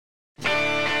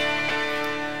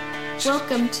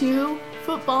Welcome to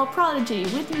Football Prodigy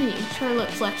with me, Charlotte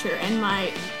Fletcher, and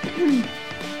my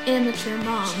amateur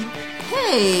mom.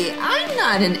 Hey, I'm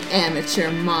not an amateur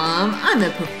mom. I'm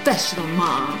a professional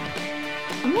mom.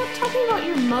 I'm not talking about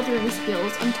your mothering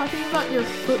skills. I'm talking about your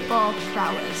football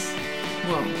prowess.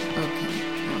 Whoa, okay,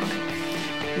 all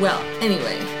right. Well,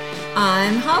 anyway,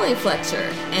 I'm Holly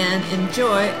Fletcher, and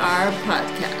enjoy our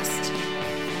podcast.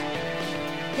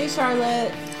 Hey,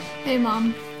 Charlotte. Hey,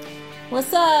 Mom.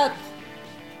 What's up?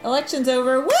 Election's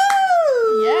over. Woo!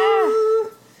 Yeah.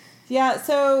 Yeah,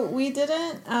 so we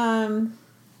didn't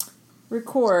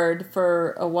record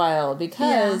for a while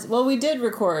because, well, we did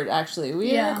record, actually.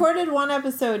 We recorded one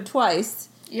episode twice.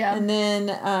 Yeah. And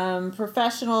then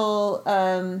professional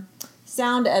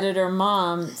sound editor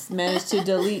Mom managed to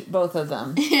delete both of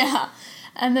them. Yeah.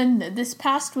 And then this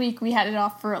past week, we had it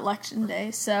off for Election Day.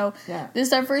 So this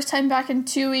is our first time back in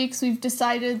 2 weeks. We've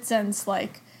decided since,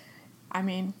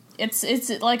 it's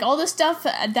like all the stuff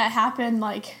that happened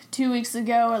like 2 weeks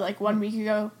ago or like 1 week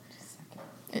ago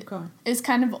is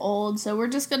kind of old. So we're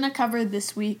just going to cover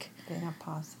this week. Okay, now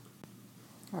pause.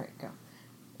 All right, go.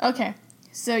 Okay.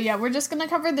 So, we're just going to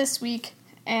cover this week.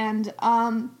 And,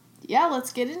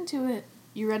 let's get into it.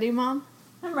 You ready, Mom?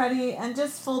 I'm ready, and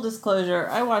just full disclosure,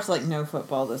 I watched no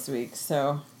football this week,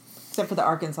 so except for the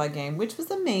Arkansas game, which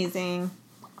was amazing.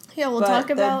 Yeah, we'll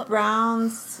talk about the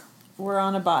Browns were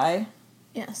on a bye.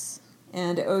 Yes.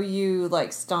 And OU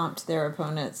stomped their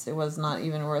opponents. It was not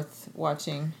even worth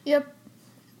watching. Yep.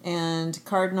 And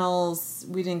Cardinals,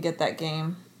 we didn't get that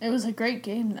game. It was a great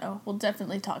game, though. We'll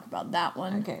definitely talk about that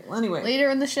one. Okay. Well, anyway,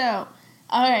 later in the show.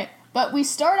 All right, but we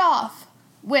start off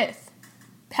with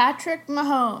Patrick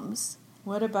Mahomes.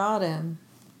 What about him?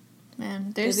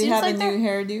 Man, does he have a new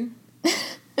hairdo?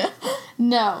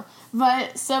 No.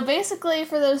 But, so basically,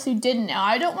 for those who didn't know,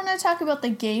 I don't want to talk about the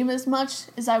game as much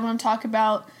as I want to talk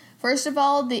about, first of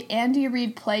all, the Andy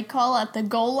Reid play call at the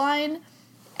goal line,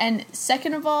 and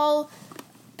second of all,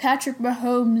 Patrick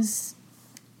Mahomes,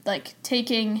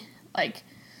 taking,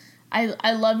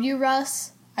 I love you,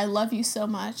 Russ. I love you so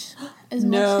much. As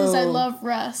much as I love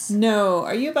Russ. No.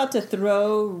 Are you about to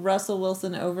throw Russell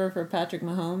Wilson over for Patrick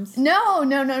Mahomes? No.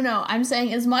 I'm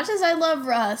saying as much as I love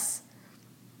Russ,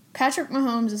 Patrick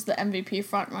Mahomes is the MVP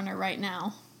frontrunner right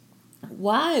now.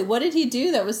 Why? What did he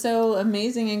do that was so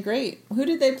amazing and great? Who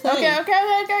did they play?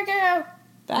 Okay.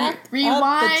 Back Rewind.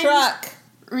 up the truck.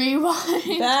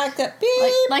 Rewind. Back up.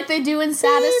 Beep. Like they do in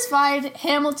Satisfied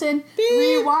Hamilton. Beep.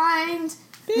 Rewind.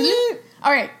 Beep.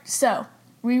 All right, so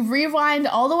we rewind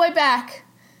all the way back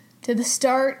to the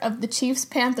start of the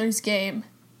Chiefs-Panthers game.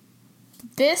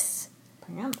 This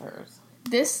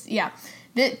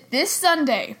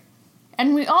Sunday.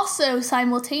 And we also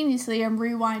simultaneously am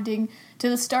rewinding to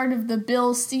the start of the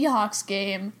Bills-Seahawks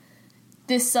game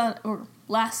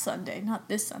last Sunday. Not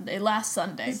this Sunday, last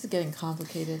Sunday. This is getting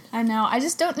complicated. I know. I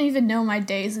just don't even know my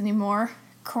days anymore.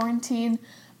 Quarantine.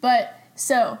 But,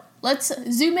 so, let's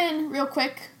zoom in real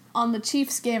quick on the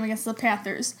Chiefs game against the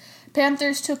Panthers.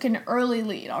 Panthers took an early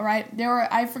lead, all right?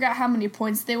 I forgot how many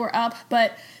points they were up,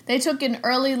 but they took an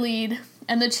early lead,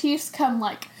 and the Chiefs come,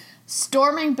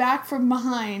 storming back from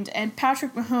behind, and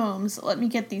Patrick Mahomes, let me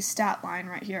get the stat line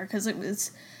right here, because it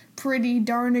was pretty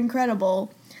darn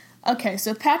incredible. Okay,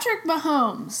 so Patrick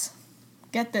Mahomes,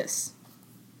 get this.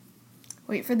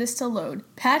 Wait for this to load.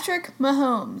 Patrick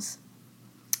Mahomes.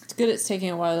 It's good it's taking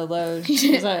a while to load,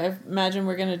 because I imagine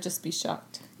we're going to just be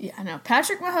shocked. Yeah, I know.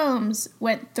 Patrick Mahomes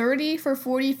went 30 for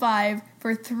 45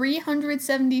 for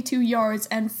 372 yards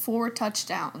and 4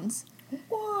 touchdowns.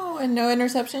 Whoa, and no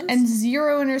interceptions? And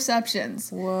 0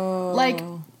 interceptions.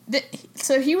 Whoa.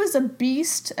 So he was a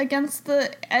beast against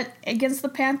the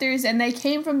Panthers, and they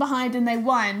came from behind and they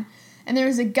won. And there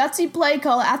was a gutsy play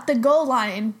call at the goal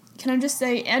line. Can I just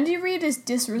say, Andy Reid is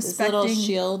disrespecting...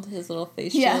 His little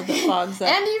face shield that fogs up.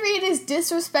 Andy Reid is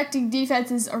disrespecting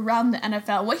defenses around the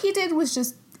NFL. What he did was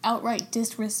just outright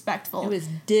disrespectful. It was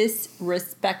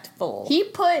disrespectful. He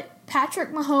put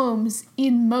Patrick Mahomes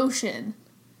in motion.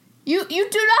 You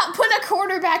do not put a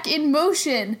quarterback in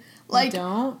motion. You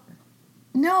don't?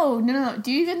 No.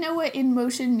 Do you even know what in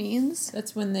motion means?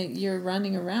 That's when you're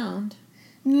running around.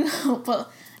 No,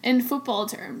 but in football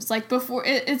terms, before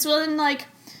it's when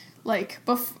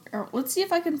before. Let's see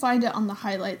if I can find it on the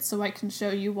highlights so I can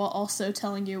show you while also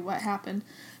telling you what happened.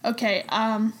 Okay.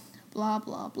 Blah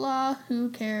blah blah. Who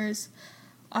cares?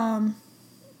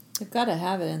 They've got to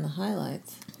have it in the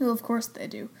highlights. Well, of course they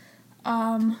do.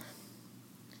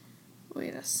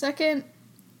 Wait a second.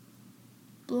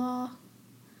 Blah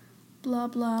blah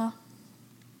blah.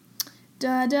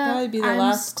 Da da. Probably be the I'm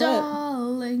last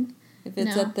stalling. If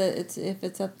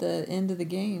it's at the end of the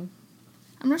game.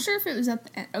 I'm not sure if it was at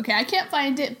the end. Okay, I can't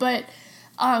find it, but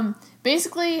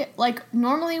basically, like,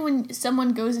 normally when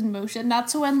someone goes in motion,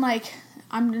 that's when, like,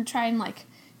 I'm going to try and, like,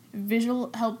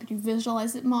 help you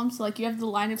visualize it, Mom. So, like, you have the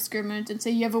line of scrimmage, and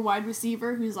say you have a wide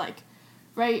receiver who's, like,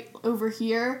 right over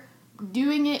here.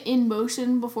 Doing it in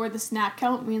motion before the snap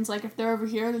count means, like, if they're over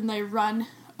here, then they run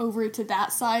over to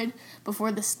that side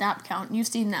before the snap count. You've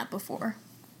seen that before.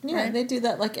 Yeah, right? They do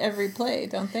that, like, every play,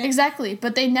 don't they? Exactly,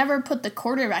 but they never put the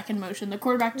quarterback in motion. The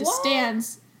quarterback just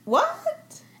stands. What?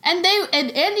 And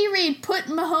Andy Reid put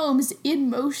Mahomes in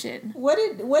motion. What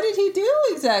did he do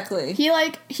exactly?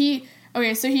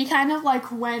 Okay, so he kind of,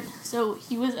 like, went, so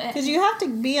he was... Because you have to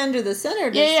be under the center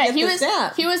to get the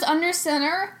snap. He was under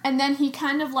center, and then he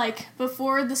kind of, like,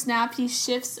 before the snap, he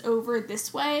shifts over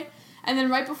this way, and then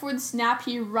right before the snap,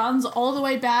 he runs all the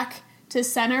way back to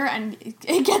center, and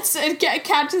it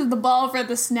catches the ball for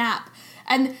the snap.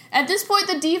 And at this point,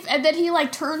 and then he,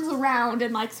 like, turns around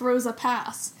and, like, throws a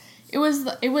pass. It was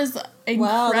incredible.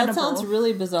 Wow, that sounds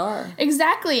really bizarre.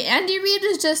 Exactly. Andy Reid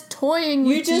is just toying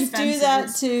with defenses. You just do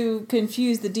that to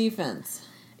confuse the defense.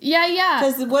 Yeah.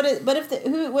 Because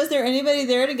was there anybody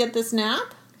there to get the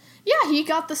snap? Yeah, he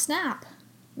got the snap.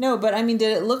 No, but I mean,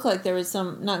 did it look like there was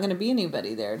not going to be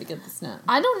anybody there to get the snap?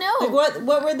 I don't know. Like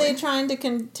what were they trying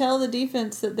to tell the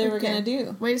defense that they were going to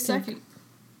do? Wait a second.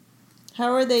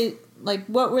 How are they, like,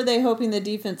 what were they hoping the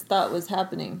defense thought was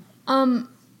happening?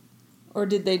 Or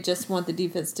did they just want the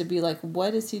defense to be like,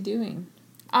 what is he doing?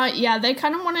 Yeah, they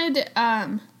kind of wanted,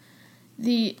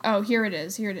 here it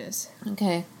is.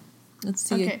 Okay, let's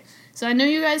see. Okay, so I know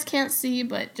you guys can't see,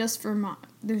 but just for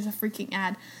there's a freaking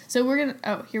ad. So we're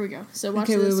gonna, here we go. So watch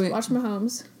this, wait. Watch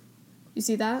Mahomes. You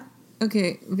see that?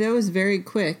 Okay, that was very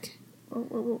quick.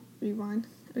 Oh, rewind.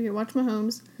 Okay, watch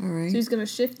Mahomes. All right. So he's gonna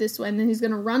shift this way, and then he's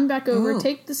gonna run back over,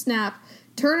 take the snap,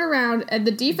 turn around, and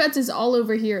the defense is all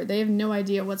over here. They have no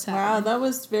idea what's happening. Wow, that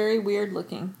was very weird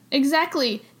looking.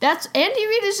 Exactly. That's Andy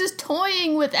Reid is just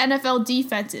toying with NFL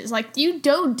defenses. Like, you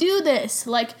don't do this.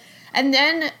 Like, and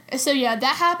then, so yeah,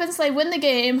 that happens. They win the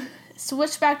game.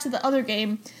 Switch back to the other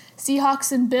game.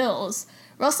 Seahawks and Bills.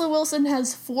 Russell Wilson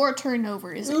has 4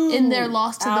 turnovers in their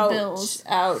loss to the Bills.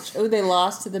 Ouch. Oh, they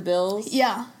lost to the Bills?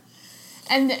 Yeah.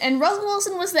 And Russell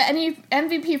Wilson was the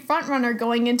MVP frontrunner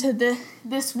going into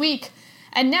this week.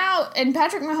 And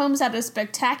Patrick Mahomes had a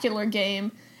spectacular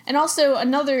game. And also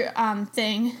another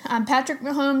thing, Patrick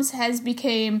Mahomes has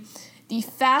become the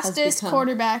fastest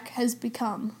quarterback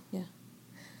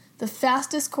the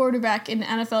fastest quarterback in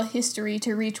NFL history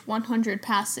to reach 100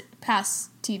 pass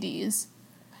TDs.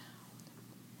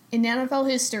 In NFL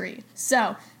history.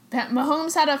 So,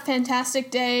 Mahomes had a fantastic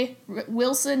day.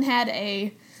 Wilson had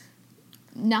a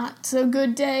not so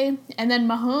good day. And then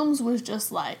Mahomes was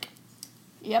just like,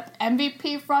 yep,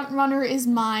 MVP frontrunner is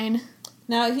mine.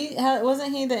 Now,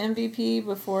 wasn't he the MVP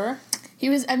before? He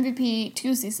was MVP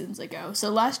 2 seasons ago. So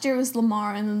last year was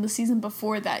Lamar, and then the season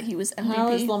before that he was MVP.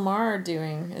 How is Lamar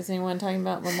doing? Is anyone talking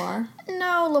about Lamar?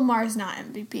 No, Lamar's not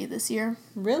MVP this year.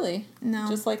 Really? No.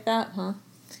 Just like that, huh?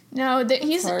 No,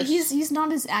 he's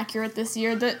not as accurate this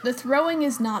year. The throwing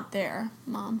is not there,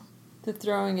 Mom. The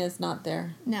throwing is not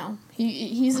there. No,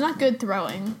 he's not good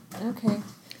throwing. Okay.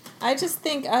 I just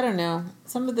think, I don't know,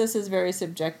 some of this is very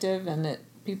subjective, and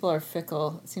people are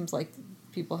fickle. It seems like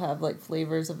people have, like,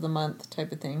 flavors of the month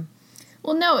type of thing.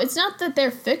 Well, no, it's not that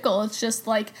they're fickle. It's just,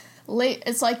 like,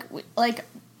 it's like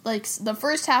the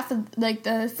first half of, like,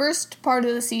 the first part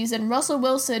of the season, Russell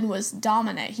Wilson was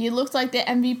dominant. He looked like the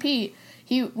MVP.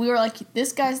 We were like,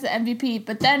 this guy's the MVP.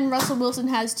 But then Russell Wilson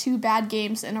has 2 bad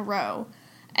games in a row.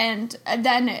 And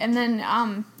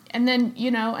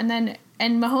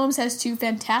Mahomes has 2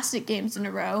 fantastic games in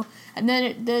a row. And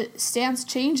then the stance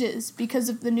changes because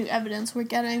of the new evidence we're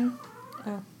getting.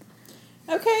 Oh.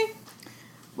 Okay.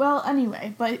 Well,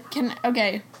 anyway,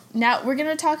 now we're going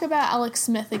to talk about Alex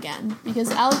Smith again. Because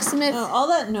Alex Smith... Oh, all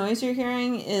that noise you're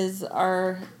hearing is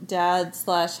our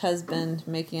dad/husband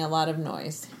making a lot of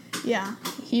noise. Yeah.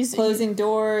 He's closing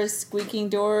doors, squeaking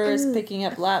doors, picking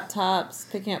up laptops,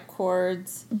 picking up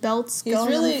cords. Belts going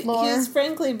on the floor. He's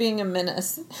frankly being a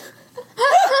menace.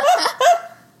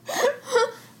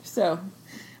 So,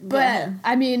 but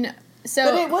I mean,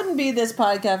 but it wouldn't be this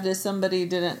podcast if somebody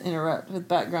didn't interrupt with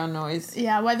background noise.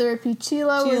 Yeah, whether it be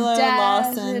Chilo or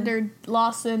Dad or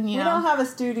Lawson. We don't have a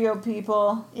studio,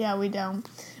 people. Yeah, we don't.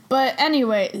 But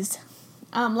anyways,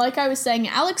 like I was saying,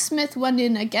 Alex Smith went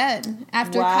in again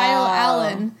after Kyle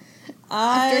Allen.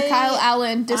 Kyle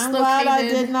Allen dislocated. I'm glad I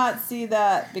did not see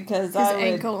that because I would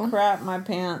ankle. crap my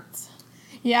pants.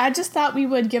 Yeah, I just thought we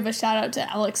would give a shout out to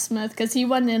Alex Smith because he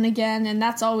went in again, and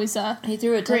that's always a he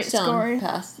threw a great touchdown story.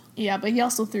 pass. Yeah, but he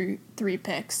also threw 3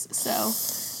 picks, so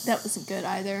that wasn't good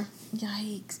either.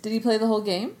 Yikes. Did he play the whole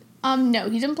game? No,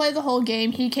 he didn't play the whole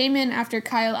game. He came in after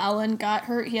Kyle Allen got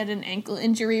hurt. He had an ankle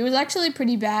injury. It was actually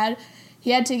pretty bad.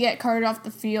 He had to get carted off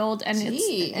the field, and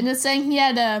it's saying he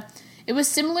had it was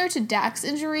similar to Dak's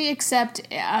injury, except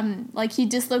like he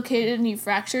dislocated and he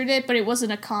fractured it, but it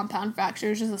wasn't a compound fracture.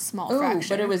 It was just a small fracture.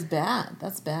 But it was bad.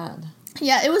 That's bad.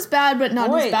 Yeah, it was bad, but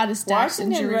not as bad as Dak's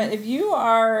injury. If you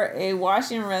are a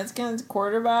Washington Redskins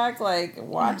quarterback, like,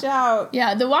 watch out.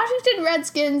 Yeah, the Washington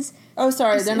Redskins... Oh,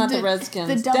 sorry, they're not the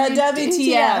Redskins. The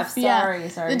WTF. Sorry.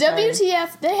 The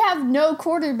WTF, they have no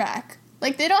quarterback.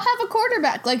 Like, they don't have a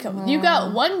quarterback. Like, you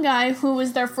got one guy who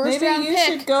was their first round pick. Maybe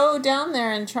you should go down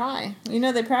there and try. You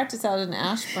know, they practice out in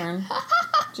Ashburn.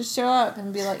 Just show up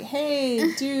and be like,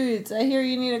 hey, dudes, I hear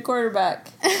you need a quarterback.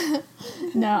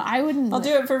 No, I wouldn't. I'll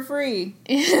do it for free.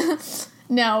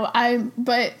 No,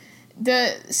 they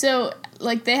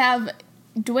have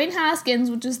Dwayne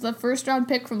Haskins, which is the first round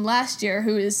pick from last year,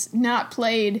 who has not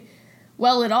played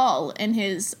well at all in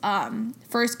his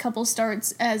first couple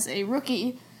starts as a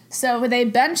rookie. So they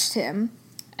benched him,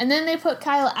 and then they put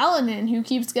Kyle Allen in, who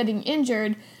keeps getting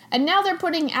injured, and now they're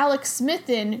putting Alex Smith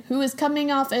in, who is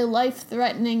coming off a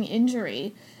life-threatening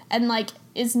injury, and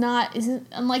it's amazing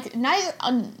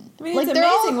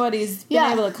what he's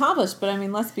been able to accomplish, but I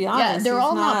mean, let's be honest. Yeah, they're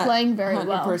all not playing very 100%.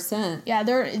 Well. 100%. Yeah,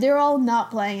 they're all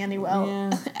not playing any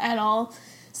well at all.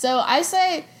 So I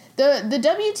say the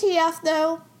WTF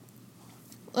though.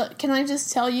 Look, can I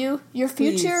just tell you, your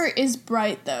future is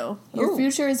bright though. Your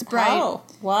future is bright. How?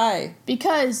 Why?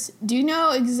 Because do you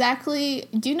know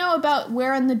about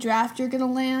where in the draft you're gonna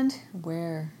land?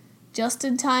 Where? Just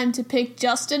in time to pick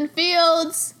Justin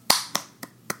Fields.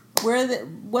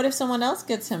 What if someone else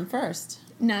gets him first?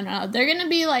 No. They're going to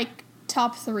be,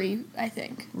 top 3, I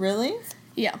think. Really?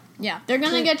 Yeah. They're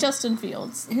going to get Justin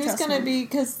Fields. Who's going to be,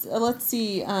 because, let's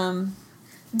see.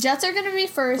 Jets are going to be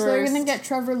first. They're going to get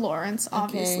Trevor Lawrence,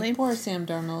 obviously. Okay, poor Sam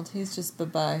Darnold. He's just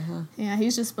bye-bye, huh? Yeah,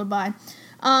 he's just bye-bye.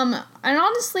 And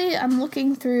honestly, I'm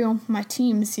looking through my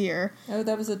teams here. Oh,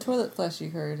 that was a toilet flush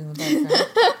you heard in the background.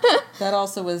 That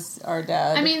also was our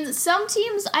dad. I mean, some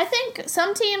teams I think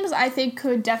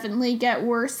could definitely get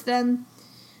worse than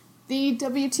the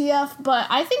WTF, but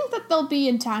I think that they'll be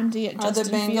in time to get Justin Fields.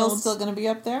 Are the Bengals still going to be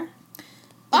up there?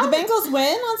 Did the Bengals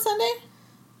win on Sunday?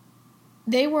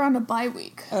 They were on a bye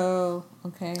week. Oh,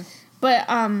 okay. But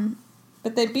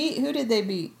they beat, who did they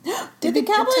beat? Did the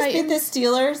Cowboys beat the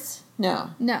Steelers? No.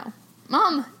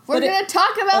 Mom, we're going to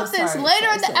talk about this later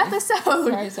in the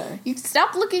episode. Sorry. You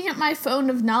stop looking at my phone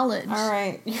of knowledge. All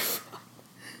right.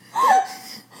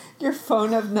 Your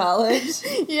phone of knowledge?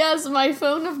 Yes, my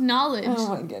phone of knowledge. Oh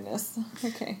my goodness.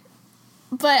 Okay.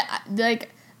 But I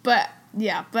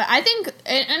think,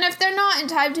 and if they're not in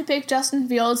time to pick Justin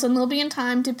Fields, then they'll be in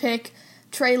time to pick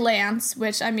Trey Lance,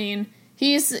 which, I mean,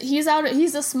 he's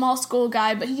a small school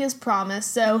guy, but he has promise.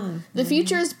 So the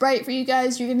future is bright for you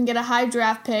guys. You're going to get a high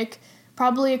draft pick,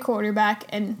 probably a quarterback,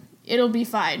 and it'll be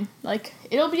fine.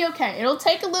 It'll be okay. It'll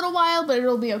take a little while, but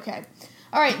it'll be okay.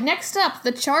 All right, next up,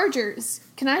 the Chargers.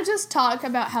 Can I just talk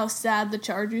about how sad the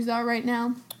Chargers are right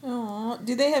now? Oh,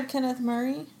 do they have Kenneth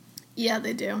Murray? Yeah,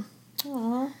 they do.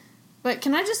 Aww. But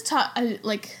can I just talk,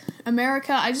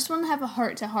 America, I just want to have a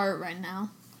heart-to-heart right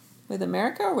now. With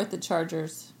America or with the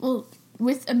Chargers? Well,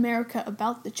 with America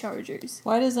about the Chargers.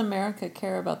 Why does America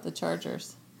care about the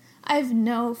Chargers? I have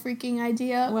no freaking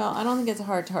idea. Well, I don't think it's a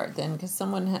heart-to-heart then, because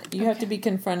you have to be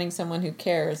confronting someone who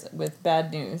cares with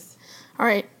bad news. All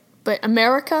right, but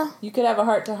America? You could have a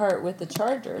heart-to-heart with the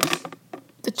Chargers.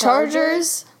 The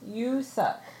Chargers? You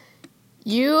suck.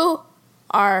 You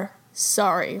are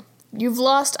sorry. You've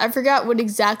lost, I forgot what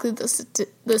exactly the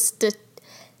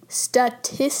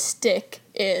statistic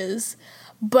is,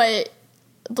 but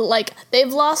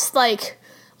they've lost a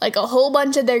whole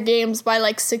bunch of their games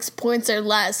by 6 points or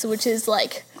less, which is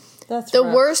that's the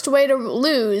rough. worst way to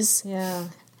lose. Yeah.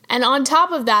 And on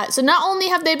top of that, so not only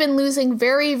have they been losing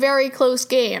very, very close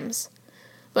games,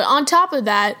 but on top of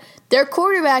that, their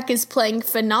quarterback is playing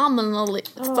phenomenally.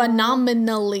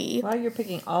 Wow, you're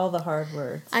picking all the hard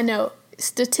words. I know.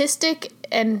 Statistically,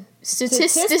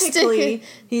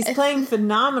 he's playing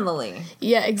phenomenally.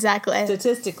 Yeah, exactly.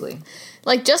 Statistically.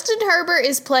 Justin Herbert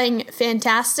is playing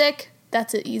fantastic.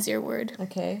 That's an easier word.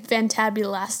 Okay.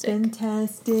 Fantabulastic.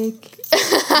 Fantastic.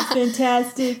 He's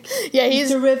fantastic. Yeah, he's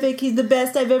terrific. He's the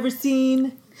best I've ever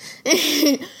seen.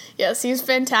 Yes, he's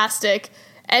fantastic.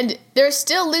 And they're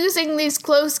still losing these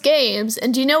close games.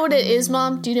 And do you know what it is,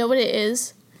 Mom? Do you know what it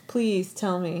is? Please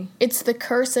tell me. It's the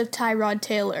curse of Tyrod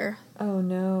Taylor. Oh,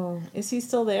 no. Is he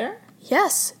still there?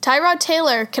 Yes. Tyrod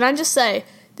Taylor, can I just say,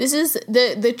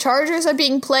 the Chargers are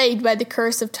being plagued by the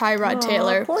curse of Tyrod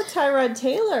Taylor. Poor Tyrod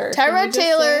Taylor.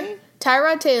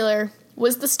 Tyrod Taylor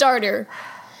was the starter.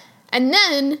 And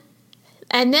then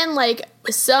like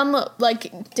some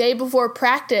like day before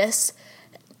practice,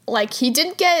 like he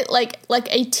didn't get like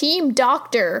a team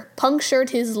doctor punctured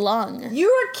his lung. You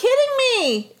are kidding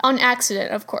me! On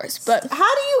accident, of course. But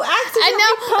how do you accidentally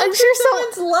puncture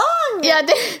someone's lung? Yeah,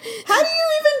 how do you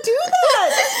even do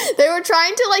that? They were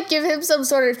trying to like give him some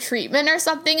sort of treatment or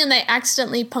something, and they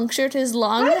accidentally punctured his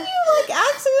lung. How do you like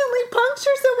accidentally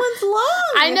puncture someone's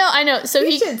lung? I know. So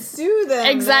he should sue them.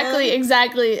 Exactly.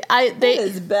 That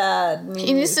is bad news.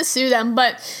 He needs to sue them,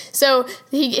 but so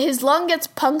his lung gets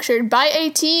punctured by a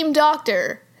team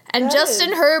doctor, and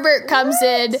Justin Herbert comes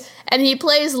in and he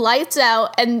plays lights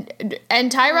out, and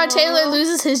Tyrod Taylor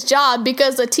loses his job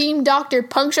because a team doctor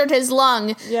punctured his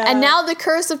lung, and now the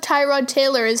curse of Tyrod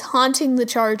Taylor is haunting the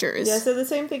Chargers. Yeah, so the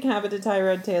same thing happened to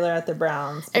Tyrod Taylor at the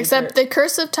Browns. Except the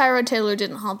curse of Tyrod Taylor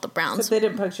didn't haunt the Browns. Except they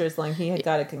didn't puncture his lung. He had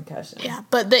got a concussion. Yeah,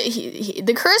 but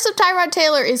the curse of Tyrod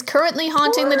Taylor is currently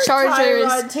haunting the Chargers.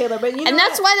 Tyrod Taylor, but you know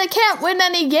that's why they can't win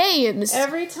any games.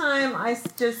 Every time I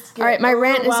just get all right, my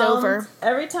rant is over.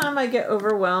 Every time I get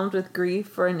overwhelmed with grief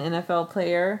for an NFL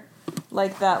player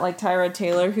like that, like Tyrod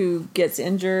Taylor, who gets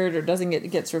injured or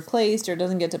gets replaced or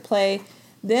doesn't get to play,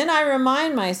 then I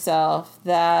remind myself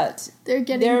that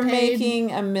they're making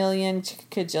 $1 million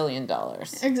kajillion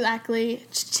dollars. Exactly.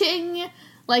 Ching.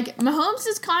 Like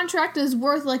Mahomes' contract is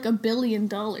worth like $1 billion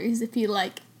if he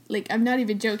like I'm not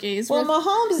even joking. It's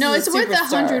Mahomes is worth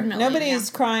 $100 million. Nobody's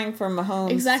crying for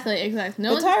Mahomes. Exactly.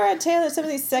 No, but Tyrod Taylor, some of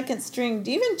these second string,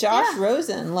 even Josh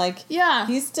Rosen,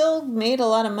 he's still made a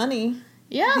lot of money.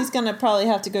 Yeah. He's going to probably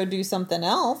have to go do something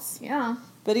else. Yeah.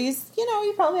 But he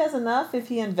probably has enough if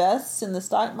he invests in the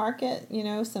stock market,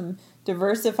 some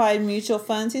diversified mutual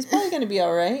funds. He's probably going to be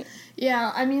all right.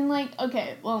 Yeah, I mean,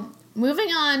 okay, well,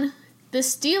 moving on, the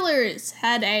Steelers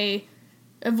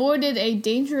avoided a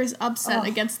dangerous upset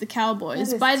against the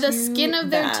Cowboys by the skin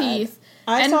of their teeth.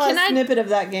 I saw a snippet of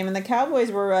that game, and the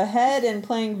Cowboys were ahead and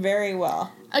playing very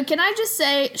well. Can I just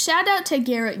say, shout out to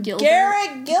Garrett Gilbert.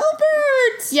 Garrett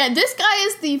Gilbert! Yeah, this guy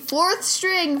is the fourth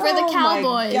string for the Cowboys.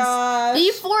 My gosh.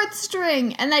 The fourth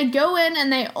string. And they go in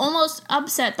and they almost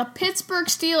upset the Pittsburgh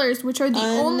Steelers, which are the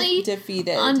only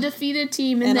undefeated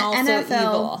team in the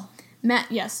NFL.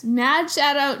 Mad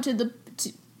shout out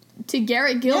to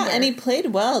Garrett Gilbert. Yeah, and he played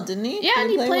well, didn't he? Yeah, and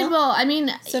he played well. I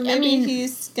mean, so maybe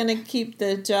he's going to keep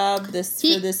the job for this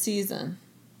season.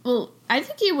 Well, I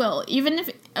think he will. Even if...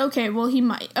 Okay, well, he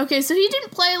might. Okay, so he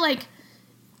didn't play,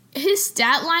 his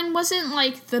stat line wasn't,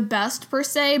 the best, per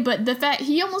se, but the fact...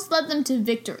 He almost led them to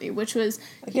victory, which was...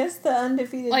 Against the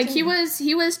undefeated team.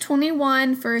 He was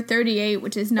 21 for 38,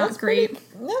 which is not great.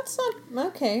 That's not...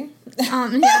 Okay. Yeah,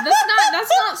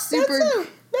 that's not super...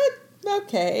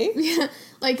 Okay. Yeah,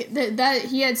 that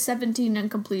he had 17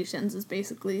 incompletions is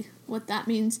basically what that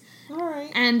means. All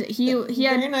right. And he had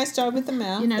very nice job with the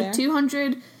math.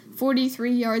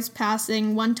 243 yards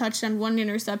passing, 1 touchdown, 1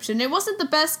 interception. It wasn't the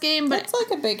best game, but it's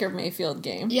like a Baker Mayfield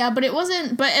game. Yeah, but it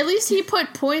wasn't. But at least he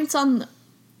put points on.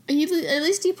 He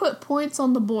put points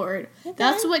on the board. Okay.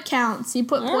 That's what counts. He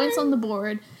put points on the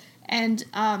board, and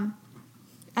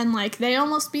they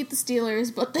almost beat the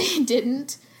Steelers, but they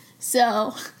didn't.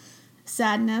 So.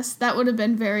 Sadness. That would have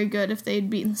been very good if they'd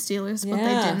beaten the Steelers, but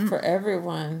they didn't. For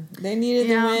everyone. They needed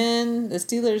the win. The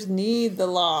Steelers need the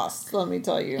loss, let me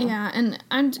tell you. Yeah,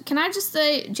 and can I just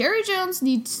say, Jerry Jones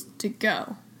needs to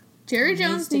go. Jerry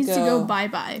Jones needs to go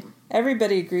bye-bye.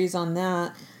 Everybody agrees on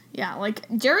that. Yeah,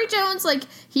 Jerry Jones,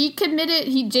 he committed,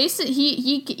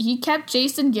 he kept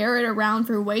Jason Garrett around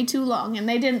for way too long, and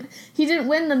he didn't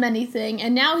win them anything,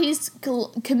 and now he's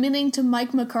committing to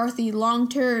Mike McCarthy long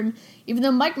term, even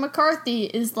though Mike McCarthy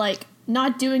is,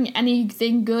 not doing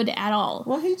anything good at all.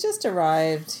 Well, he just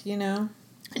arrived, No,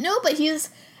 but it's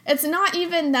not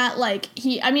even that,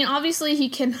 obviously he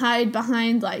can hide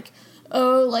behind,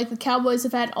 the Cowboys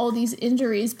have had all these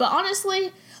injuries, but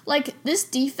honestly, this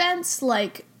defense,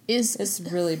 it's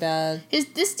really bad.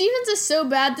 This defense is so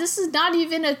bad. This is not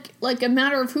even a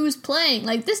matter of who's playing.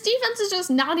 This defense is just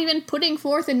not even putting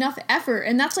forth enough effort,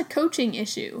 and that's a coaching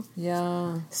issue.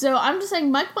 Yeah. So I'm just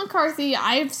saying, Mike McCarthy,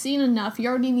 I've seen enough. He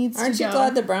already needs to go. Aren't you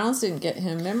glad the Browns didn't get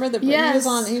him? Remember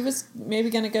he was maybe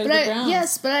going to go to the Browns.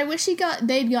 Yes, but I wish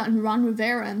they'd gotten Ron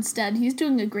Rivera instead. He's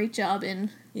doing a great job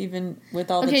even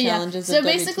with all the challenges. So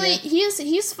basically,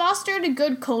 he's fostered a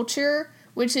good culture,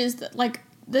 which is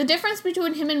the difference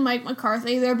between him and Mike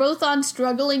McCarthy, they're both on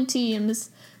struggling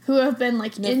teams who have been,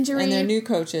 injury... And they're new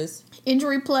coaches.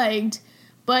 Injury-plagued.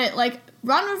 But,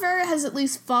 Ron Rivera has at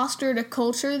least fostered a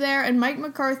culture there, and Mike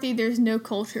McCarthy, there's no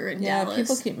culture in Dallas. Yeah,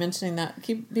 people keep mentioning that.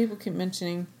 People keep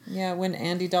mentioning, when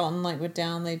Andy Dalton, went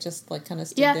down, they just, kind of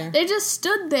stood there. Yeah, they just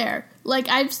stood there. Like,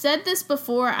 I've said this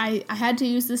before, I had to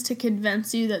use this to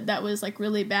convince you that was,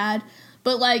 really bad.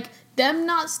 But, them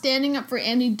not standing up for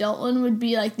Andy Dalton would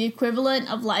be, the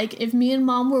equivalent of, if me and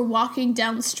Mom were walking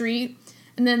down the street,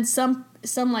 and then some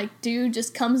dude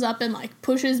just comes up and,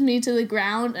 pushes me to the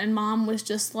ground, and Mom was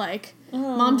just,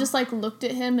 Mom just, looked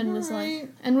at him and was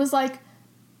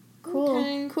cool,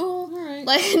 okay. Cool. All right.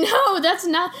 No, that's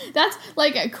not, that's,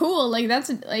 cool,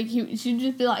 she'd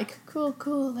just be cool,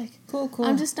 cool.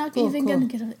 I'm just not even gonna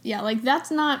get it. Yeah,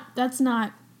 that's not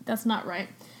right.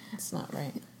 It's not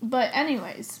right. But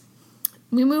anyways,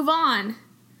 we move on.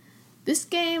 This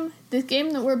game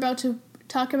that we're about to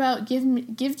talk about, gave me.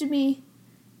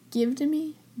 You're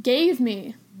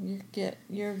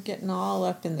getting all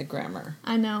up in the grammar.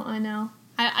 I know.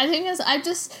 I think I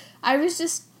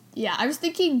was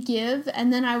thinking give,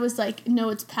 and then I was no,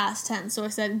 it's past tense, so I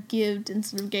said gived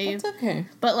instead of gave. That's okay.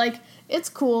 But it's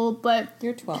cool, but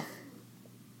You're 12.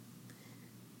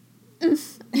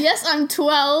 yes, I'm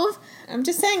 12. I'm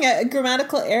just saying a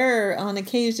grammatical error on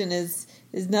occasion is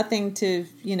nothing to,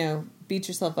 beat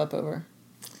yourself up over.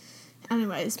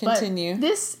 Anyways, continue. But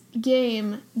this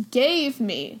game gave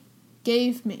me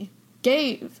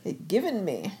It given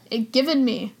me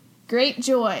great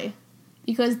joy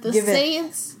because the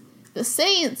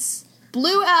Saints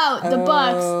blew out the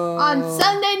Bucks on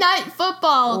Sunday Night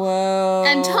Football. Whoa.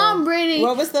 And Tom Brady.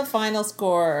 What was the final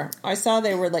score? I saw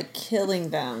they were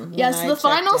killing them. Yes, the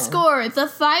final score.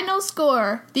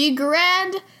 The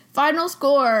grand final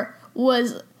score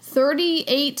was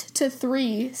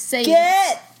 38-3 Saints.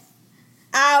 Get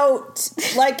out.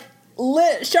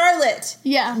 Charlotte.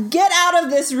 Yeah. Get out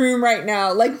of this room right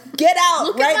now. Get out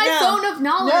Look right at my now. phone of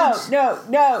knowledge. No.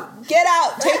 Get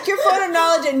out. Take your phone of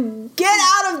knowledge and get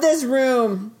out of this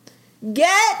room.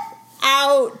 Get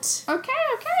out.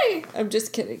 Okay. I'm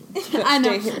just kidding. I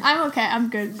know. Stay here. I'm okay. I'm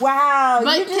good. Wow.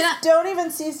 But you just don't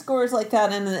even see scores like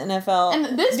that in the NFL.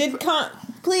 And this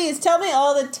Please tell me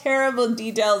all the terrible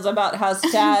details about how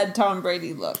sad Tom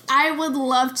Brady looked. I would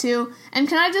love to. And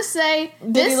can I just say,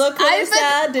 did he look really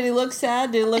sad? Did he look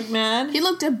sad? Did he look mad? He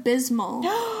looked abysmal.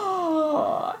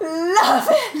 Love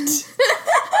it.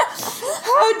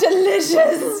 How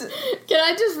delicious. Can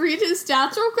I just read his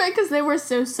stats real quick because they were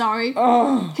so sorry?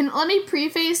 Oh. Let me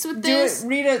preface with this.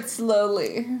 Read it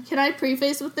slowly. Can I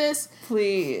preface with this?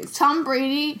 Please. Tom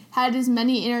Brady had as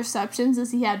many interceptions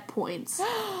as he had points.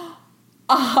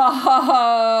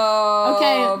 Oh,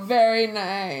 okay. Very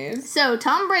nice. So,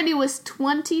 Tom Brady was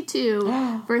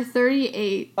 22 for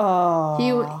 38. Oh.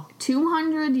 He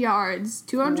 200 yards,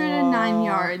 209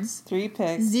 yards. 3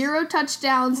 picks. 0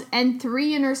 touchdowns and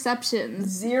 3 interceptions.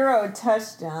 0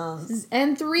 touchdowns.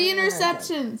 And 3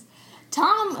 interceptions.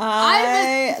 Tom,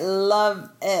 I love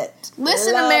it.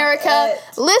 Listen, America.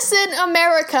 Listen,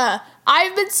 America.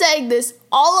 I've been saying this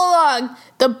all along.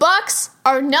 The Bucks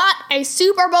are not a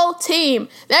Super Bowl team.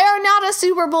 They are not a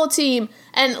Super Bowl team.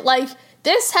 And,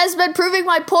 this has been proving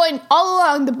my point all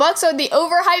along. The Bucks are the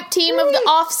overhyped team of the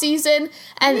offseason.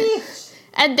 And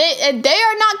they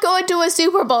are not going to a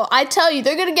Super Bowl. I tell you,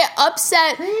 they're going to get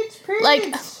upset. Preach.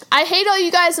 I hate all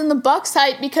you guys in the Bucks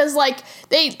hype because,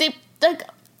 they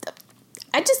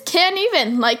I just can't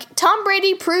even. Tom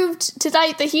Brady proved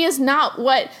tonight that he is not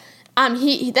what...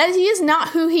 he is not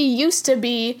who he used to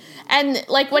be, and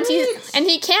when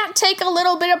he can't take a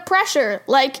little bit of pressure.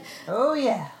 Oh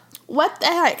yeah, what the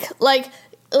heck?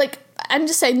 I'm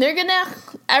just saying they're gonna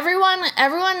everyone.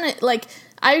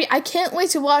 I can't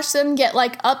wait to watch them get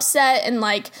upset in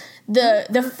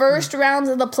the first rounds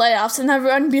of the playoffs, and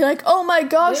everyone be like, oh my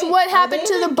gosh, what happened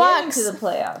to the Bucks? To the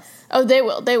playoffs. Oh, they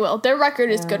will. Their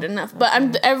record is good enough. But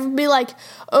everyone be like,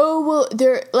 oh, well,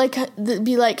 they're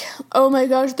be like, oh my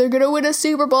gosh, they're gonna win a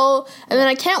Super Bowl, and then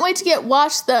I can't wait to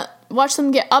watch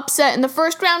them get upset in the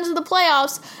first rounds of the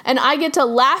playoffs, and I get to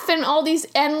laugh in all these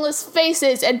analysts'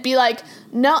 faces and be like,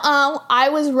 no, I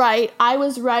was right. I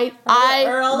was right.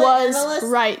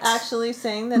 Actually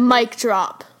saying that. Mic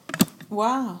drop.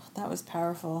 Wow, that was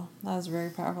powerful. That was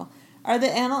very powerful. Are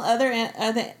the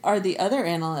other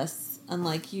analysts?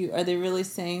 Unlike you, are they really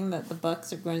saying that the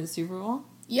Bucks are going to the Super Bowl?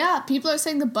 Yeah, people are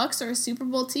saying the Bucks are a Super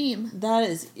Bowl team. That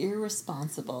is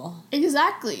irresponsible.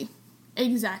 Exactly.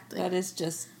 That is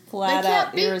just flat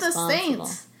out irresponsible. They can't beat the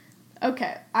Saints.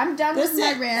 Okay, I'm done with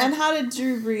my rant. And how did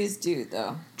Drew Brees do,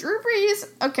 though? Drew Brees,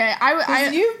 okay,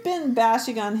 you've been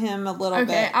bashing on him a little bit.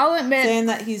 Okay, I'll admit. Saying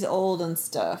that he's old and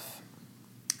stuff.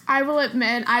 I will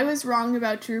admit I was wrong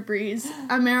about Drew Brees.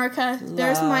 America,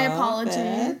 there's my apology.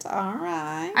 It. All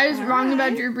right. I was wrong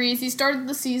about Drew Brees. He started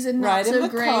the season not so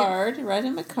great. Write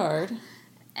him a card.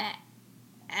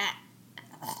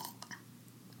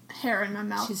 Hair in my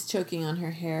mouth. She's choking on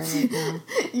her hair right now.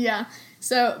 Yeah.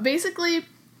 So basically,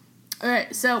 all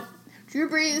right. So Drew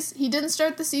Brees, he didn't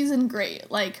start the season great.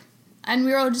 Like, and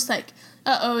we were all just like,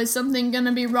 "Uh-oh, is something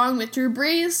gonna be wrong with Drew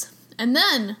Brees?" And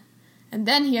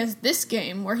then he has this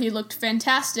game where he looked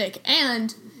fantastic,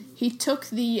 and he took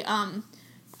the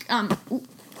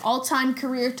all-time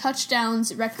career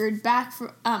touchdowns record back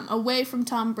away from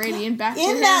Tom Brady and back to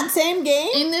him. In that same game?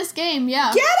 In this game,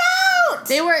 yeah. Get out!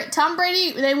 They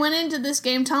went into this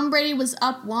game, Tom Brady was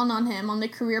up 1 on him on the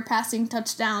career passing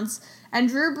touchdowns, and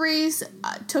Drew Brees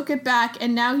took it back,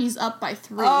 and now he's up by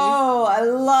 3. Oh, I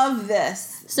love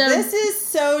this. So, this is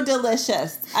so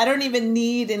delicious. I don't even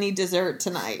need any dessert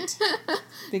tonight.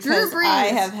 Because I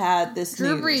have had this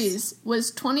Drew news. Brees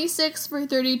was 26 for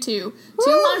 32,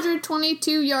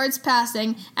 222 yards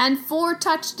passing, and 4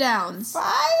 touchdowns.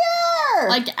 Fire!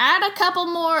 Like, add a couple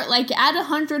more, add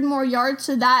 100 more yards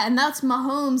to that, and that's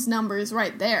Mahomes' numbers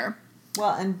right there.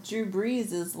 Well, and Drew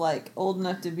Brees is, old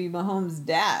enough to be Mahomes'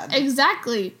 dad.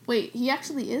 Exactly. Wait, he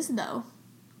actually is, though.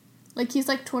 He's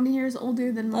 20 years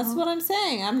older than Mahomes. That's what I'm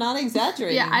saying. I'm not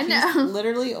exaggerating. Yeah, I know. He's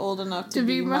literally old enough to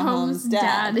be Mahomes'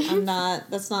 dad.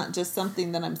 That's not just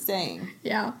something that I'm saying.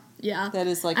 Yeah. That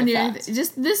is a fact.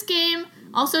 Just this game,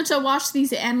 also to watch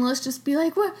these analysts just be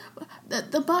like, what,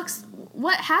 the Bucks,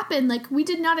 what happened? We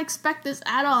did not expect this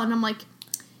at all. And I'm like,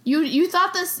 you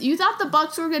thought the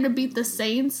Bucks were going to beat the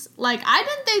Saints? I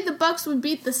didn't think the Bucks would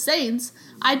beat the Saints.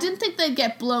 I didn't think they'd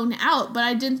get blown out, but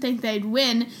I didn't think they'd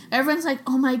win. Everyone's like,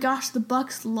 oh my gosh, the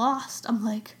Bucks lost. I'm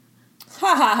like,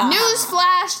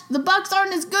 newsflash, the Bucks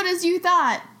aren't as good as you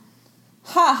thought.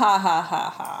 Ha ha ha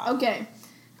ha ha. Okay,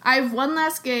 I have one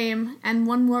last game and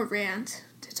one more rant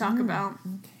to talk about.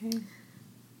 Okay.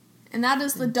 And that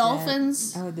is the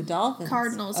Dolphins. Oh, the Dolphins.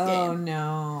 Cardinals game.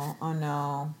 Oh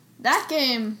no. That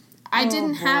game, I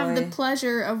didn't have the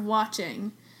pleasure of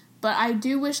watching. But I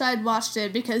do wish I'd watched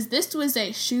it because this was a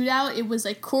shootout. It was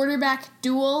a quarterback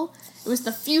duel. It was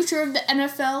the future of the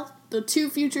NFL, the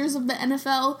 2 futures of the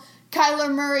NFL,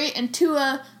 Kyler Murray and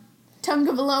Tua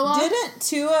Tagovailoa.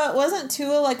 Wasn't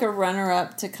Tua a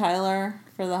runner-up to Kyler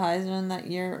for the Heisman that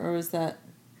year, or was that?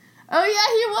 Oh yeah,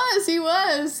 he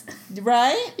was.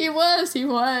 Right? He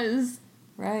was.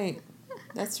 Right.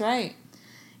 That's right.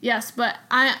 Yes, but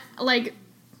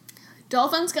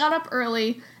Dolphins got up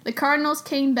early. The Cardinals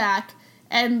came back,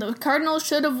 and the Cardinals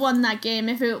should have won that game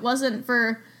if it wasn't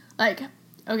for, okay,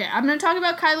 I'm going to talk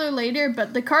about Kyler later,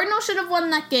 but the Cardinals should have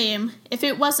won that game if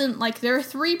it wasn't, there are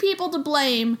 3 people to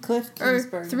blame. Cliff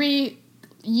Kingsbury. Or 3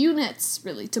 units,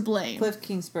 really, to blame. Cliff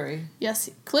Kingsbury. Yes,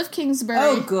 Cliff Kingsbury.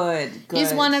 Oh, good.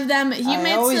 He's one of them.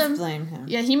 I always blame him.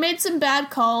 Yeah, he made some bad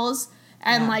calls,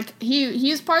 and,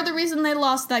 he's part of the reason they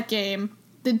lost that game.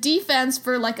 The defense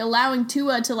for, allowing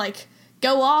Tua to,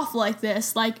 go off like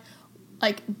this,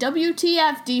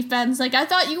 WTF defense, I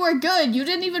thought you were good, you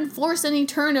didn't even force any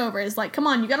turnovers, come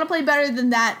on, you gotta play better than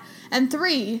that. And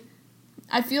 3,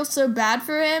 I feel so bad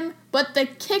for him, but the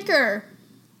kicker,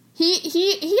 he had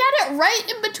it right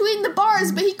in between the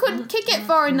bars, but he couldn't kick it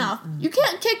far enough. You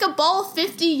can't kick a ball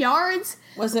 50 yards.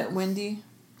 Was it windy?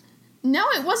 No,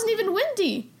 it wasn't even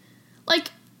windy.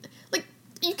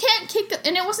 You can't kick,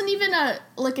 and it wasn't even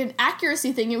an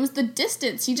accuracy thing. It was the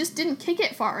distance. He just didn't kick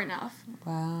it far enough.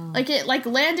 Wow. It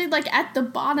landed at the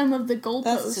bottom of the goalpost.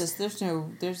 That's just there's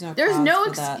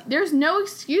no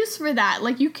excuse for that.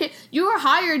 You are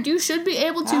hired. You should be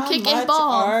able to kick a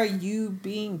ball. How much are you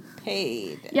being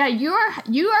paid? Yeah, you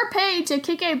are paid to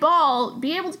kick a ball.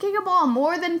 Be able to kick a ball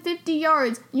more than 50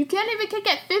 yards. You can't even kick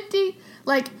at 50.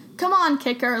 Come on,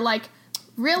 kicker.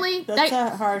 Really? That's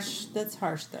harsh,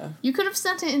 though. You could have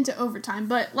sent it into overtime,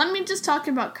 but let me just talk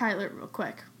about Kyler real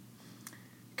quick.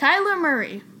 Kyler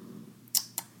Murray.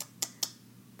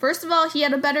 First of all, he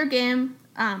had a better game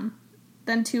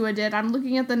than Tua did. I'm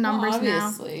looking at the numbers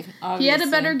obviously. He had a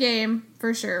better game,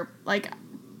 for sure.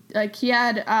 He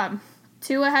had,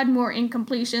 Tua had more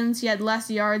incompletions, he had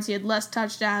less yards, he had less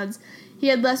touchdowns, he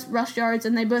had less rush yards,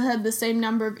 and they both had the same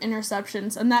number of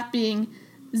interceptions, and that being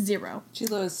 0.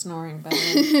 Gilo is snoring, by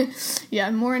the way.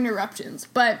 Yeah, more interruptions.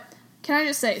 But can I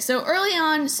just say, so early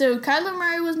on, Kyler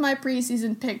Murray was my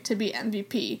preseason pick to be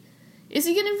MVP. Is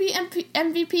he going to be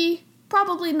MVP?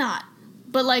 Probably not.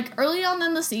 But, early on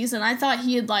in the season, I thought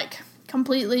he had,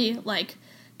 completely,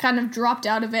 kind of dropped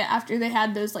out of it after they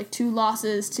had those, 2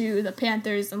 losses to the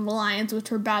Panthers and the Lions, which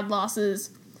were bad losses.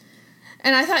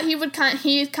 And I thought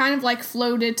he kind of like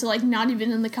floated to like not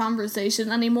even in the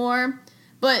conversation anymore.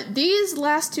 But these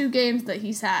last 2 games that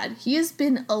he's had, he has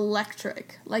been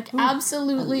electric. Like,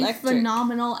 absolutely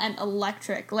phenomenal and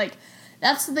electric. Like,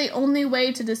 that's the only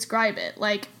way to describe it.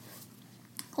 Like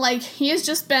he has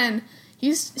just been,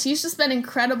 he's just been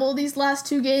incredible these last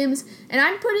 2 games. And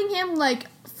I'm putting him, like,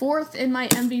 third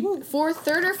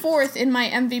or fourth in my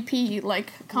MVP,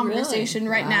 like, conversation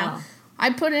right now. I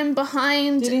put him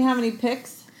behind... Did he have any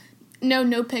picks?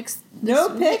 No picks.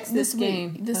 No picks this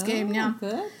game. This game, yeah.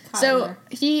 Good. So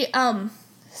he's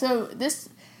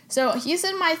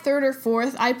in my third or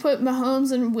fourth. I put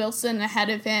Mahomes and Wilson ahead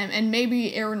of him, and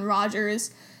maybe Aaron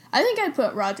Rodgers. I think I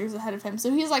put Rodgers ahead of him,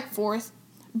 so he's like fourth.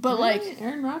 But really? like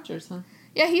Aaron Rodgers, huh?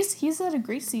 Yeah, he's had a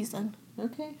great season.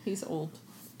 Okay, he's old.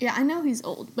 Yeah, I know he's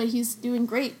old, but he's doing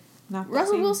great.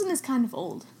 Russell Wilson is kind of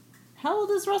old. How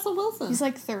old is Russell Wilson? He's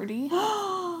like 30.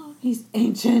 He's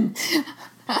ancient. He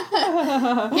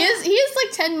has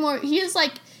like 10 more. He's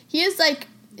like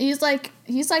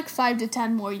 5 to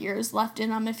 10 more years left in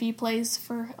him if he plays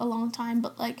for a long time.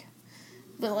 But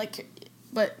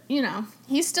you know,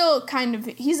 he's still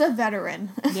he's a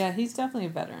veteran. Yeah, he's definitely a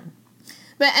veteran.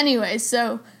 But anyway,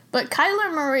 but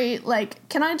Kyler Murray, like,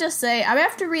 can I just say, I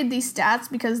have to read these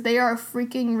stats because they are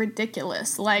freaking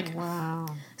ridiculous. Like, wow.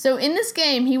 So in this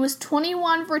game, he was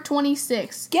 21 for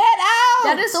 26. Get out!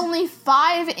 That is only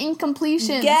 5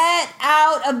 incompletions. Get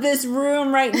out of this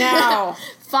room right now.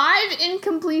 5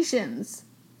 incompletions.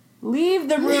 Leave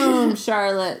the room,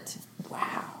 Charlotte.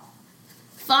 Wow.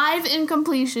 5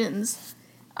 incompletions.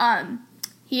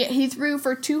 He threw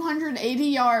for 280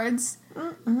 yards,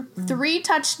 3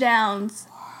 touchdowns.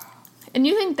 And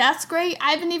you think that's great?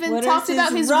 I haven't even talked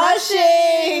about his rushing.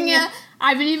 I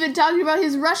haven't even talked about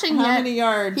his rushing yet. How many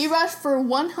yards? He rushed for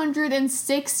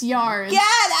 106 yards. Get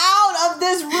out of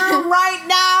this room right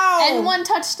now! And 1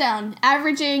 touchdown,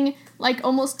 averaging like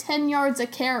almost 10 yards a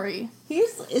carry.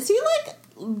 Is he like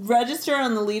register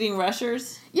on the leading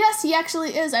rushers? Yes, he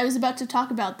actually is. I was about to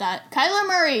talk about that. Kyler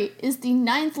Murray is the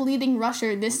 9th leading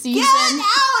rusher this season. Get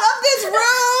out of this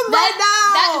room right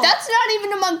now! That's not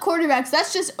even among quarterbacks.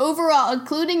 That's just overall,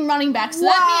 including running backs. So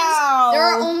that means there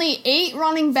are only 8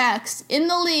 running backs in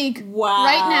the league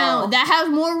right now that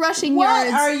have more rushing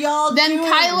yards than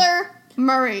Kyler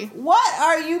Murray. What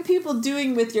are you people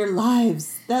doing with your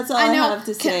lives? That's all I have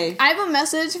to say. I have a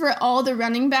message for all the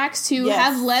running backs who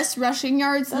have less rushing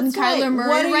yards than Kyler Murray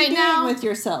right now. What are you doing with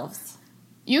yourselves?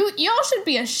 Y'all should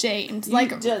be ashamed.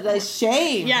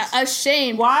 Ashamed? Yeah,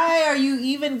 ashamed. Why are you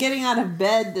even getting out of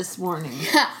bed this morning?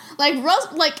 Not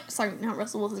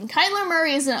Russell Wilson. Kyler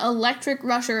Murray is an electric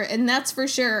rusher, and that's for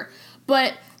sure.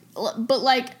 But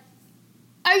like,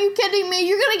 are you kidding me?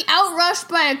 You're getting outrushed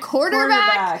by a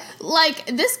quarterback? Like,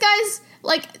 this guy's,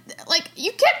 like,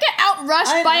 you can't get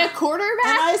outrushed by a quarterback?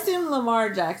 And I assume Lamar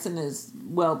Jackson is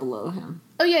well below him.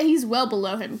 Oh, yeah, he's well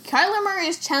below him. Kyler Murray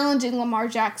is challenging Lamar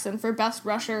Jackson for best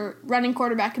running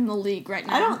quarterback in the league right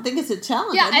now. I don't think it's a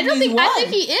challenge. Yeah, I think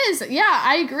he is. Yeah,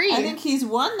 I agree. I think he's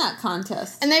won that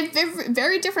contest. And they have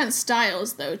very different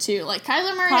styles, though, too. Like,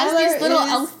 Kyler Murray has these little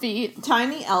elf feet.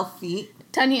 Tiny elf feet.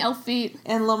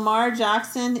 And Lamar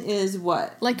Jackson is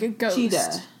what? Like a ghost.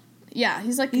 Cheetah. Yeah,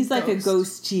 he's like a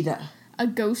ghost cheetah. A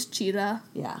ghost cheetah.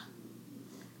 Yeah.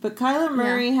 But Kyler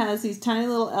Murray has these tiny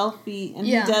little elf feet, and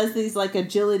he does these, like,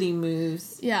 agility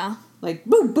moves. Yeah. Like,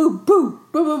 boo, boo, boo,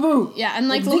 boo, boo, boo. Yeah, and,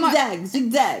 like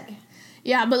zigzag.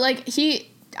 Yeah, but, like,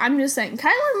 I'm just saying,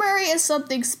 Kyler Murray is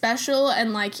something special,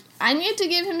 and, like, I need to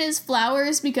give him his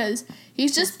flowers because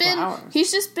his flowers.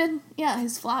 His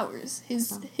flowers.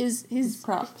 His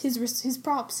props. His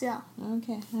props, yeah.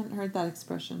 Okay, I hadn't heard that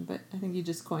expression, but I think you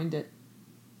just coined it.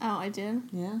 Oh, I did?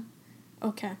 Yeah.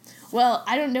 Okay. Well,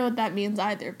 I don't know what that means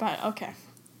either, but okay.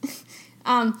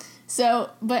 But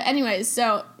anyways,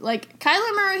 like,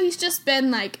 Kyler Murray, he's just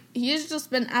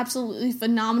been absolutely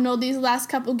phenomenal these last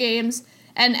couple games.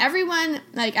 And everyone,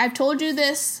 like, I've told you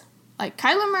this, like,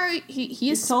 Kyler Murray, he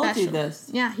is special. He's told you this.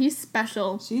 Yeah, he's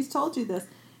special. She's told you this.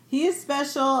 He is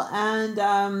special, and,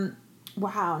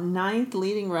 9th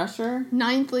leading rusher.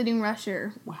 9th leading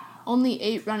rusher. Wow. Only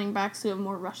 8 running backs who have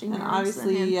more rushing yards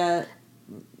obviously, than him.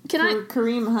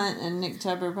 Kareem Hunt and Nick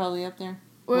Chubb are probably up there.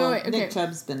 Wait, okay. Nick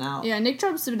Chubb's been out. Yeah, Nick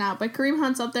Chubb's been out, but Kareem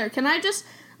Hunt's up there. Can I just...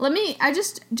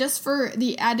 just for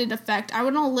the added effect, I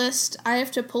want to list... I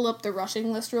have to pull up the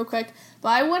rushing list real quick, but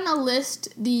I want to list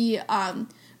the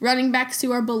running backs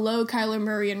who are below Kyler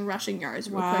Murray in rushing yards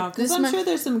real quick. Wow, because I'm sure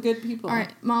there's some good people. All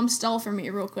right, Mom, stall for me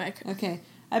real quick. Okay.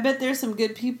 I bet there's some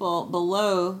good people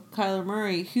below Kyler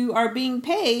Murray who are being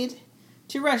paid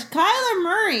to rush. Kyler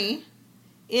Murray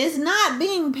is not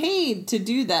being paid to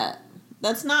do that.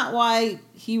 That's not why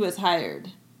he was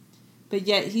hired. But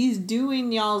yet he's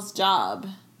doing y'all's job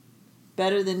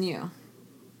better than you.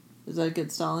 Is that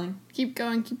good stalling? Keep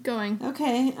going, keep going.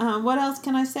 Okay, what else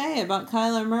can I say about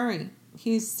Kyler Murray?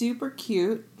 He's super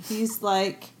cute. He's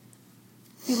like,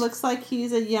 he looks like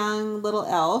he's a young little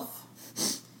elf.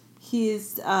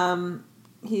 He's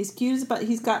cute, but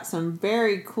he's got some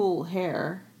very cool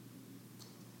hair.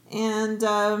 And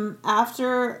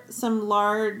after some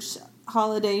large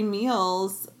holiday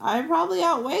meals, I probably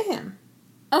outweigh him.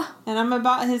 Oh. And I'm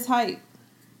about his height.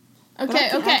 Okay,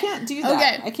 I can't do that.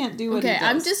 Okay. I can't do what he does.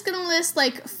 I'm just going to list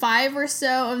like 5 or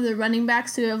so of the running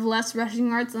backs who have less rushing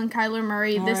yards than Kyler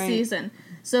Murray this season.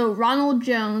 So Ronald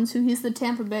Jones, who he's the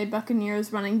Tampa Bay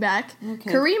Buccaneers running back.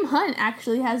 Okay. Kareem Hunt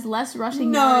actually has less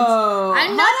rushing yards. No. How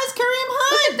does Kareem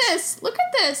Hunt? Look at this. Look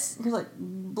at this. You're like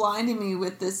blinding me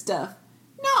with this stuff.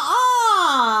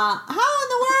 How in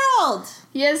the world?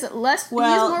 He has less. He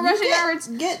has more rushing yards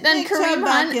than Kareem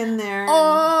Hunt. In there.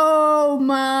 Oh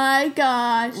my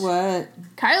gosh! What?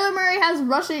 Kyler Murray has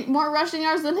more rushing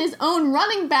yards than his own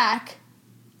running back.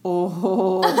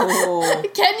 Oh.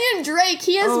 Kenyon Drake,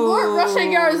 he has more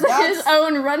rushing yards than his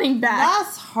own running back.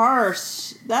 That's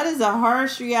harsh. That is a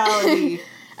harsh reality.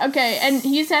 Okay, and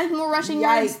he's had more rushing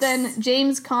yards than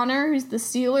James Conner, who's the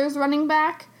Steelers running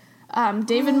back.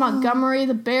 David Montgomery,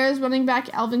 the Bears running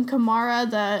back. Alvin Kamara,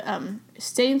 the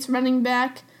Saints running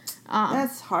back.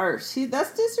 That's harsh.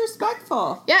 That's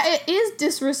disrespectful. Yeah, it is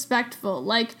disrespectful.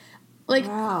 Like,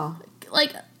 wow.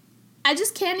 Like, I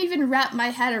just can't even wrap my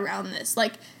head around this.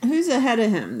 Like, who's ahead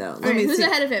of him though? Who's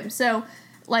ahead of him? So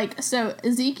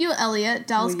Ezekiel Elliott,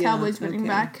 Dallas Cowboys running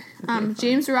back.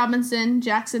 James Robinson,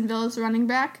 Jacksonville's running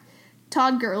back.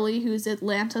 Todd Gurley, who's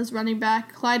Atlanta's running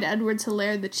back. Clyde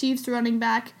Edwards-Helaire, the Chiefs running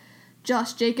back.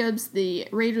 Josh Jacobs, the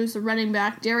Raiders running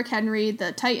back. Derrick Henry,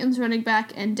 the Titans running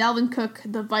back. And Dalvin Cook,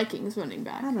 the Vikings running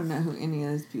back. I don't know who any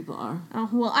of those people are. Oh,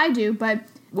 well, I do, but...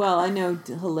 Well, I know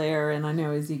Hilaire and I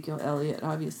know Ezekiel Elliott,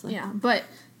 obviously. Yeah, but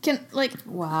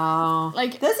Wow.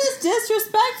 Like... This is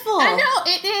disrespectful. I know,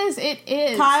 it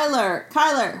is.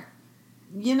 Kyler.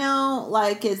 You know,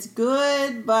 it's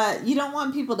good, but you don't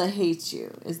want people to hate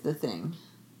you, is the thing.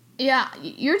 Yeah,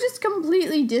 you're just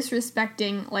completely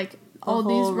disrespecting, all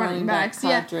these running backs.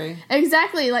 Yeah,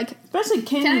 exactly. Especially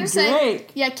Kenyon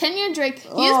Drake. Kenyon Drake.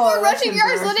 He has more rushing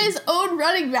yards than his own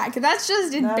running back. That's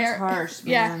just embarrassing. That's harsh,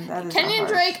 man. Yeah, Kenyon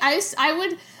Drake. I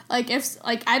would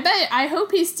I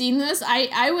hope he's seen this.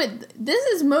 I would. This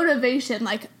is motivation.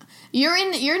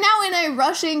 You're now in a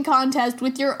rushing contest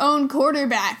with your own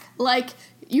quarterback.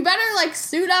 You better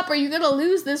suit up, or you're gonna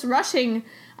lose this rushing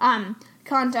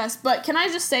contest. But can I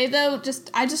just say though,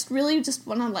 I just really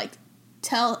want to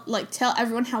tell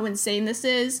everyone how insane this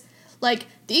is.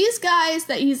 These guys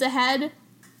that he's ahead,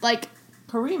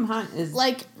 Kareem Hunt is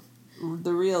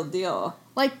the real deal.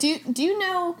 Do you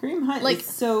know Kareem Hunt is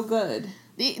so good.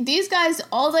 These guys,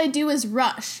 all they do is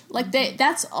rush.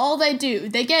 That's all they do.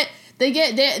 They get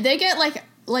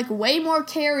way more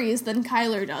carries than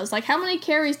Kyler does. How many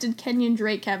carries did Kenyon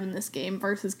Drake have in this game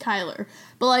versus Kyler?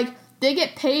 But they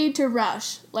get paid to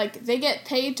rush. They get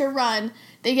paid to run.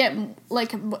 They get,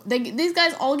 these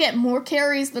guys all get more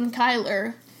carries than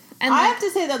Kyler. And I have to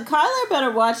say, though, Kyler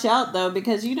better watch out, though,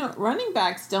 because, running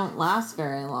backs don't last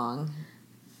very long.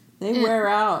 They wear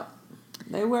out.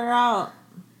 They wear out.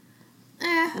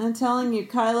 And I'm telling you,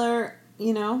 Kyler,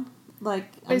 Wait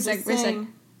a sec.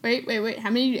 Wait. How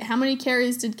many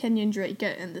carries did Kenyon Drake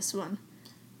get in this one?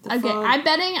 I'm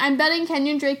betting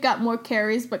Kenyon Drake got more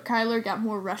carries, but Kyler got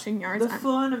more rushing yards. The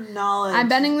fun of knowledge. I'm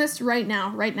betting this right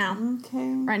now.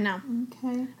 Okay. Right now.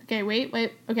 Okay. Okay, wait.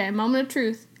 Okay, moment of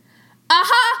truth.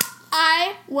 Aha!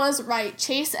 I was right.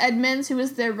 Chase Edmonds, who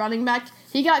was their running back,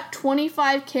 he got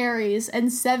 25 carries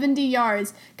and 70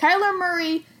 yards. Kyler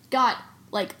Murray got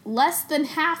less than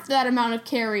half that amount of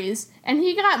carries, and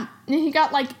he got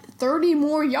 30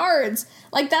 more yards.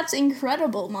 That's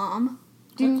incredible, Mom.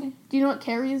 Do you know what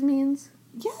carries means?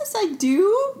 Yes, I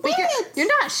do. But you're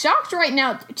not shocked right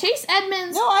now. Chase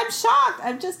Edmonds. No, I'm shocked.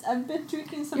 I've been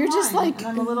drinking some wine. And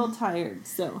I'm a little tired,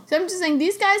 so. So I'm just saying,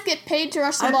 these guys get paid to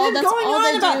rush the ball. I've been going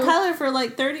on about Kyler for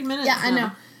 30 minutes now. I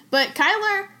know. But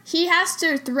Kyler, he has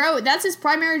to throw it. That's his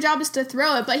primary job, is to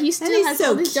throw it. But he still has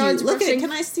all these yards rushing. Look at it.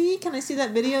 Can I see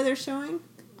that video they're showing?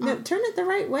 No, turn it the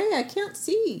right way. I can't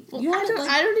see. Well,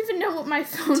 I don't even know what my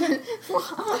phone is.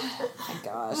 Oh my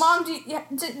gosh. Mom,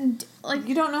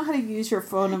 you don't know how to use your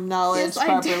phone of knowledge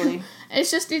properly. Do.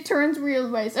 It's just it turns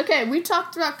weird ways. Okay, we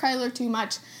talked about Kyler too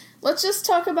much. Let's just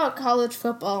talk about college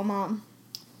football, Mom.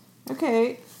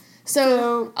 Okay.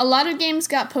 So a lot of games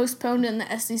got postponed in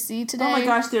the SEC today. Oh my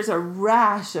gosh, there's a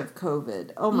rash of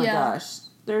COVID. Oh my gosh.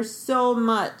 There's so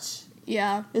much.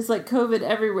 Yeah. It's like COVID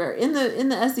everywhere. In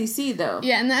the SEC, though.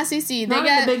 Yeah, in the SEC. They Not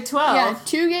got in the Big 12. Yeah,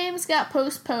 2 games got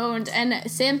postponed,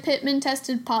 and Sam Pittman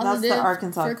tested positive That's the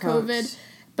Arkansas for coach. COVID.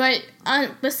 But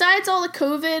besides all the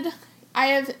COVID, I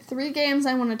have 3 games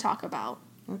I want to talk about.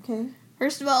 Okay.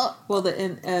 First of all... Well,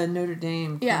 the Notre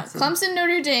Dame. Yeah, Clemson,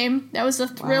 Notre Dame. That was a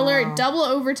thriller, Wow. double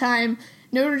overtime.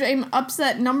 Notre Dame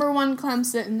upset number 1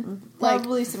 Clemson.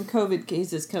 Probably some COVID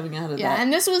cases coming out of that. Yeah,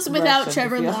 and this was without rush of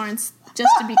Trevor the field. Lawrence, just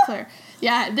to be clear.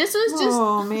 Yeah, this was just...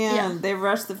 Oh, man. yeah. They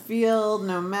rushed the field,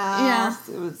 no mask.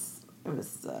 Yeah. It was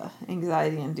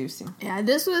anxiety-inducing. Yeah,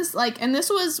 this was and this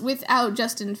was without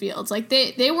Justin Fields. Like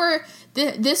they were.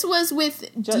 This was with.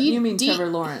 You mean Trevor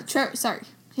Lawrence? Sorry,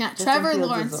 yeah, Justin Trevor Fields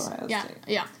Lawrence. is Ohio Yeah, State.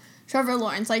 yeah, Trevor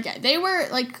Lawrence. Like they were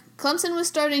Clemson was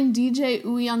starting DJ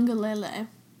Uiagalelei.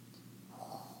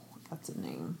 That's a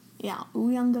name. Yeah,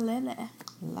 Uiagalelei. I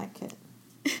like it.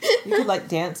 You could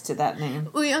dance to that name.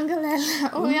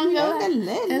 Uiagalelei.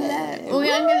 Uiagalelei.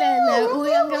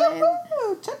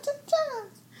 Uiagalelei. Cha-cha-cha.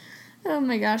 Oh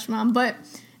my gosh, Mom. But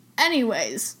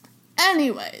anyways.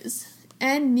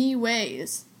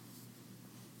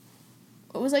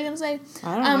 What was I going to say?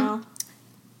 I don't know.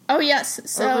 Oh, yes.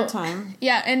 So, overtime.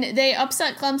 Yeah, and they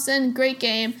upset Clemson. Great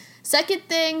game. Second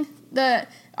thing, the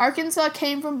Arkansas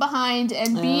came from behind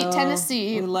and beat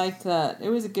Tennessee. We liked that. It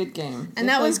was a good game. And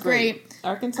that was great.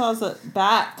 Arkansas's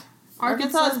back.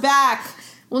 Arkansas is back.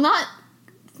 Well, not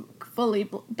fully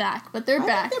back, but they're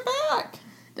back. They're back.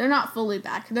 They're not fully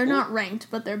back. They're not ranked,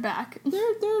 but they're back.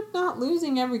 They're not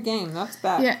losing every game. That's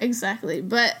back. Yeah, exactly.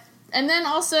 But and then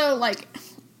also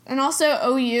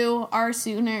OU, our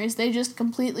Sooners, they just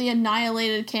completely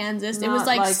annihilated Kansas. Not It was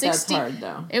like 60. That's hard,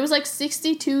 though. It was like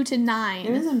 62-9.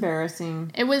 It was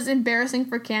embarrassing. It was embarrassing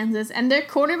for Kansas, and their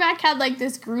quarterback had like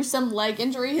this gruesome leg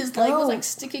injury. His leg was like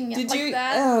sticking out like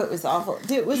that. Oh, it was awful.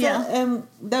 That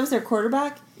was their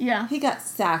quarterback? Yeah, He got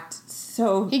sacked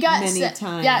many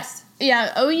times.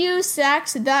 Yeah, OU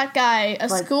sacked that guy a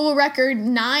school record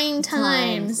 9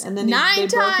 times. And then they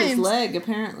broke his leg,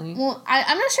 apparently. Well,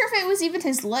 I'm not sure if it was even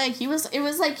his leg. It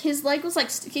was like his leg was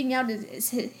like sticking out his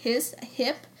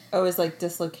hip. Oh, it was like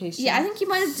dislocation? Yeah, I think he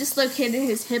might have dislocated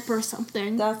his hip or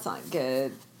something. That's not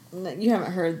good. No, you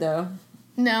haven't heard, though.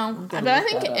 No, but I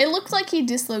think it looked like he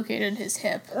dislocated his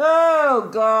hip. Oh,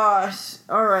 gosh.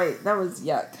 All right, that was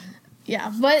yuck.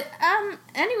 Yeah, but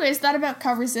anyways, that about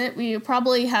covers it. We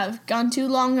probably have gone too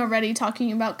long already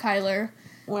talking about Kyler.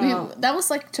 Well, That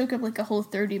was took up a whole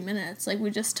 30 minutes. We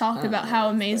just talked about how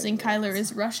amazing Kyler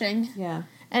is rushing. Yeah.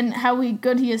 And how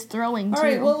good he is throwing, too. All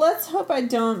right, well, let's hope I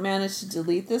don't manage to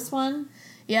delete this one.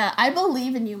 Yeah, I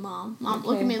believe in you, Mom. Mom,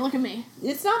 Okay. look at me.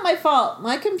 It's not my fault.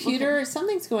 My computer,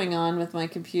 something's going on with my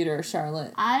computer,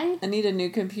 Charlotte. I need a new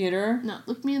computer. No,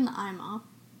 look me in the eye, Mom.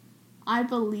 I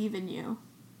believe in you.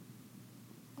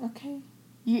 Okay.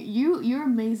 You're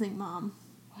amazing, Mom.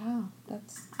 Wow,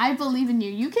 I believe in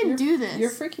you. You can do this. You're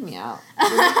freaking me out.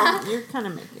 You're kind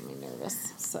of making me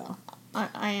nervous, so.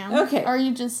 I am. Okay. Are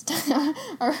you just...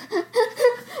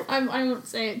 I won't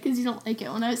say it because you don't like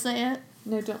it when I say it.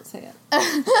 No, don't say it.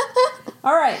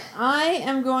 All right, I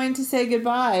am going to say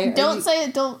goodbye. Don't say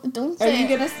it. Don't say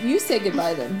it. You say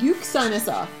goodbye then. You sign us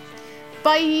off.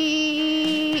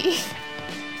 Bye.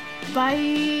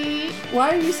 Bye.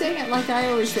 Why are you saying it like I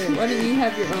always say? Why don't you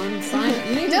have your own sign?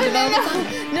 You need to No. develop one.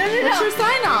 No. What's your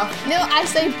sign off? No, I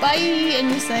say bye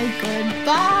and you say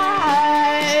goodbye.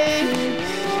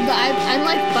 But I'm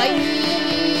like bye.